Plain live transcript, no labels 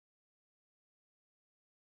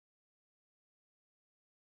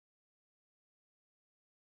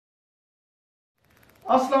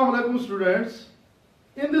Assalamu alaikum students.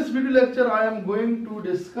 In this video lecture I am going to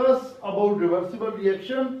discuss about reversible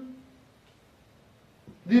reaction.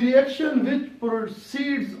 The reaction which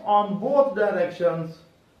proceeds on both directions,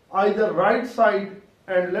 either right side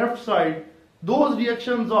and left side, those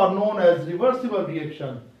reactions are known as reversible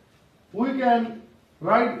reaction. We can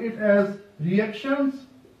write it as reactions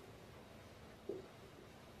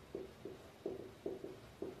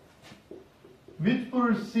which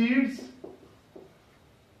proceeds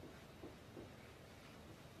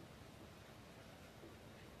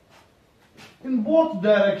in both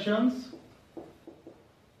directions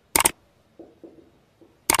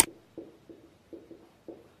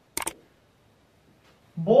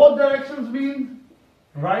mean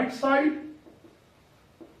right side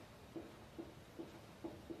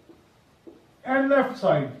and left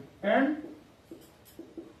side.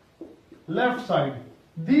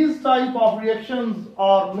 These type of reactions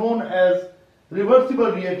are known as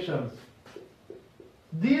reversible reactions.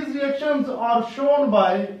 These reactions are shown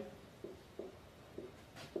by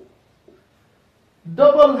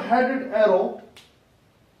double-headed arrow,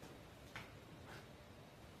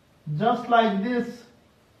 just like this.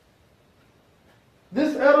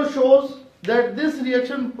 This arrow shows that this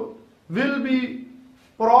reaction will be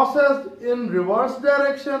processed in reverse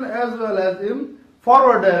direction as well as in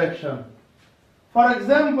forward direction. For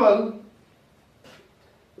example,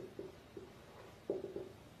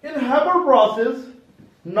 in Haber process,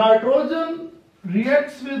 nitrogen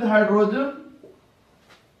reacts with hydrogen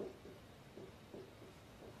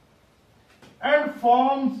and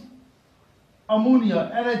forms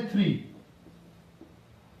ammonia, NH3,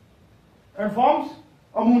 and forms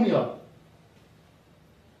ammonia.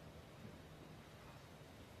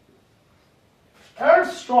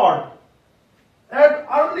 At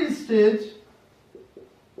early stage,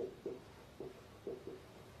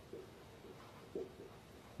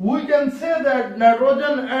 we can say that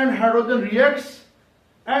nitrogen and hydrogen reacts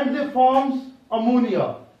and they forms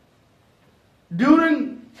ammonia.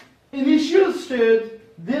 During initial stage,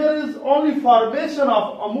 there is only formation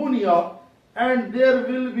of ammonia and there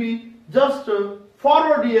will be just a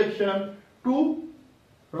forward reaction to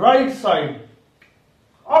right side.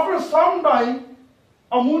 After some time,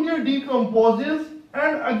 ammonia decomposes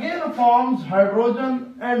and again forms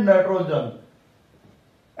hydrogen and nitrogen,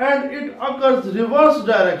 and it occurs reverse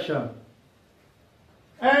direction.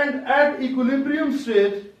 And at equilibrium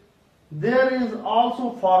stage, there is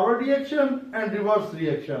also forward reaction and reverse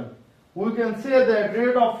reaction. We can say that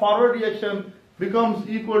rate of forward reaction becomes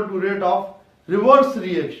equal to rate of reverse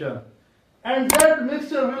reaction. And that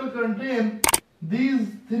mixture will contain these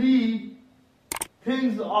three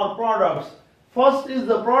things or products. First is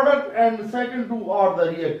the product and the second two are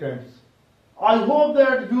the reactants. I hope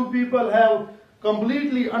that you people have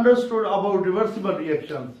completely understood about reversible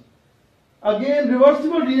reactions. Again,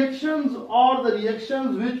 reversible reactions are the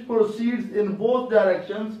reactions which proceeds in both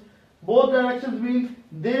directions. Both directions means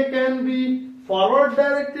they can be forward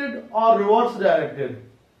directed or reverse directed.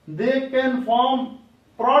 They can form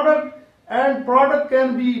product and product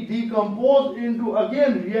can be decomposed into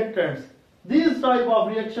again reactants. These type of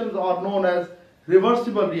reactions are known as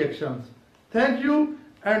reversible reactions. Thank you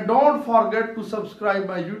and don't forget to subscribe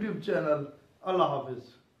my YouTube channel. Allah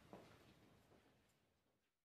Hafiz.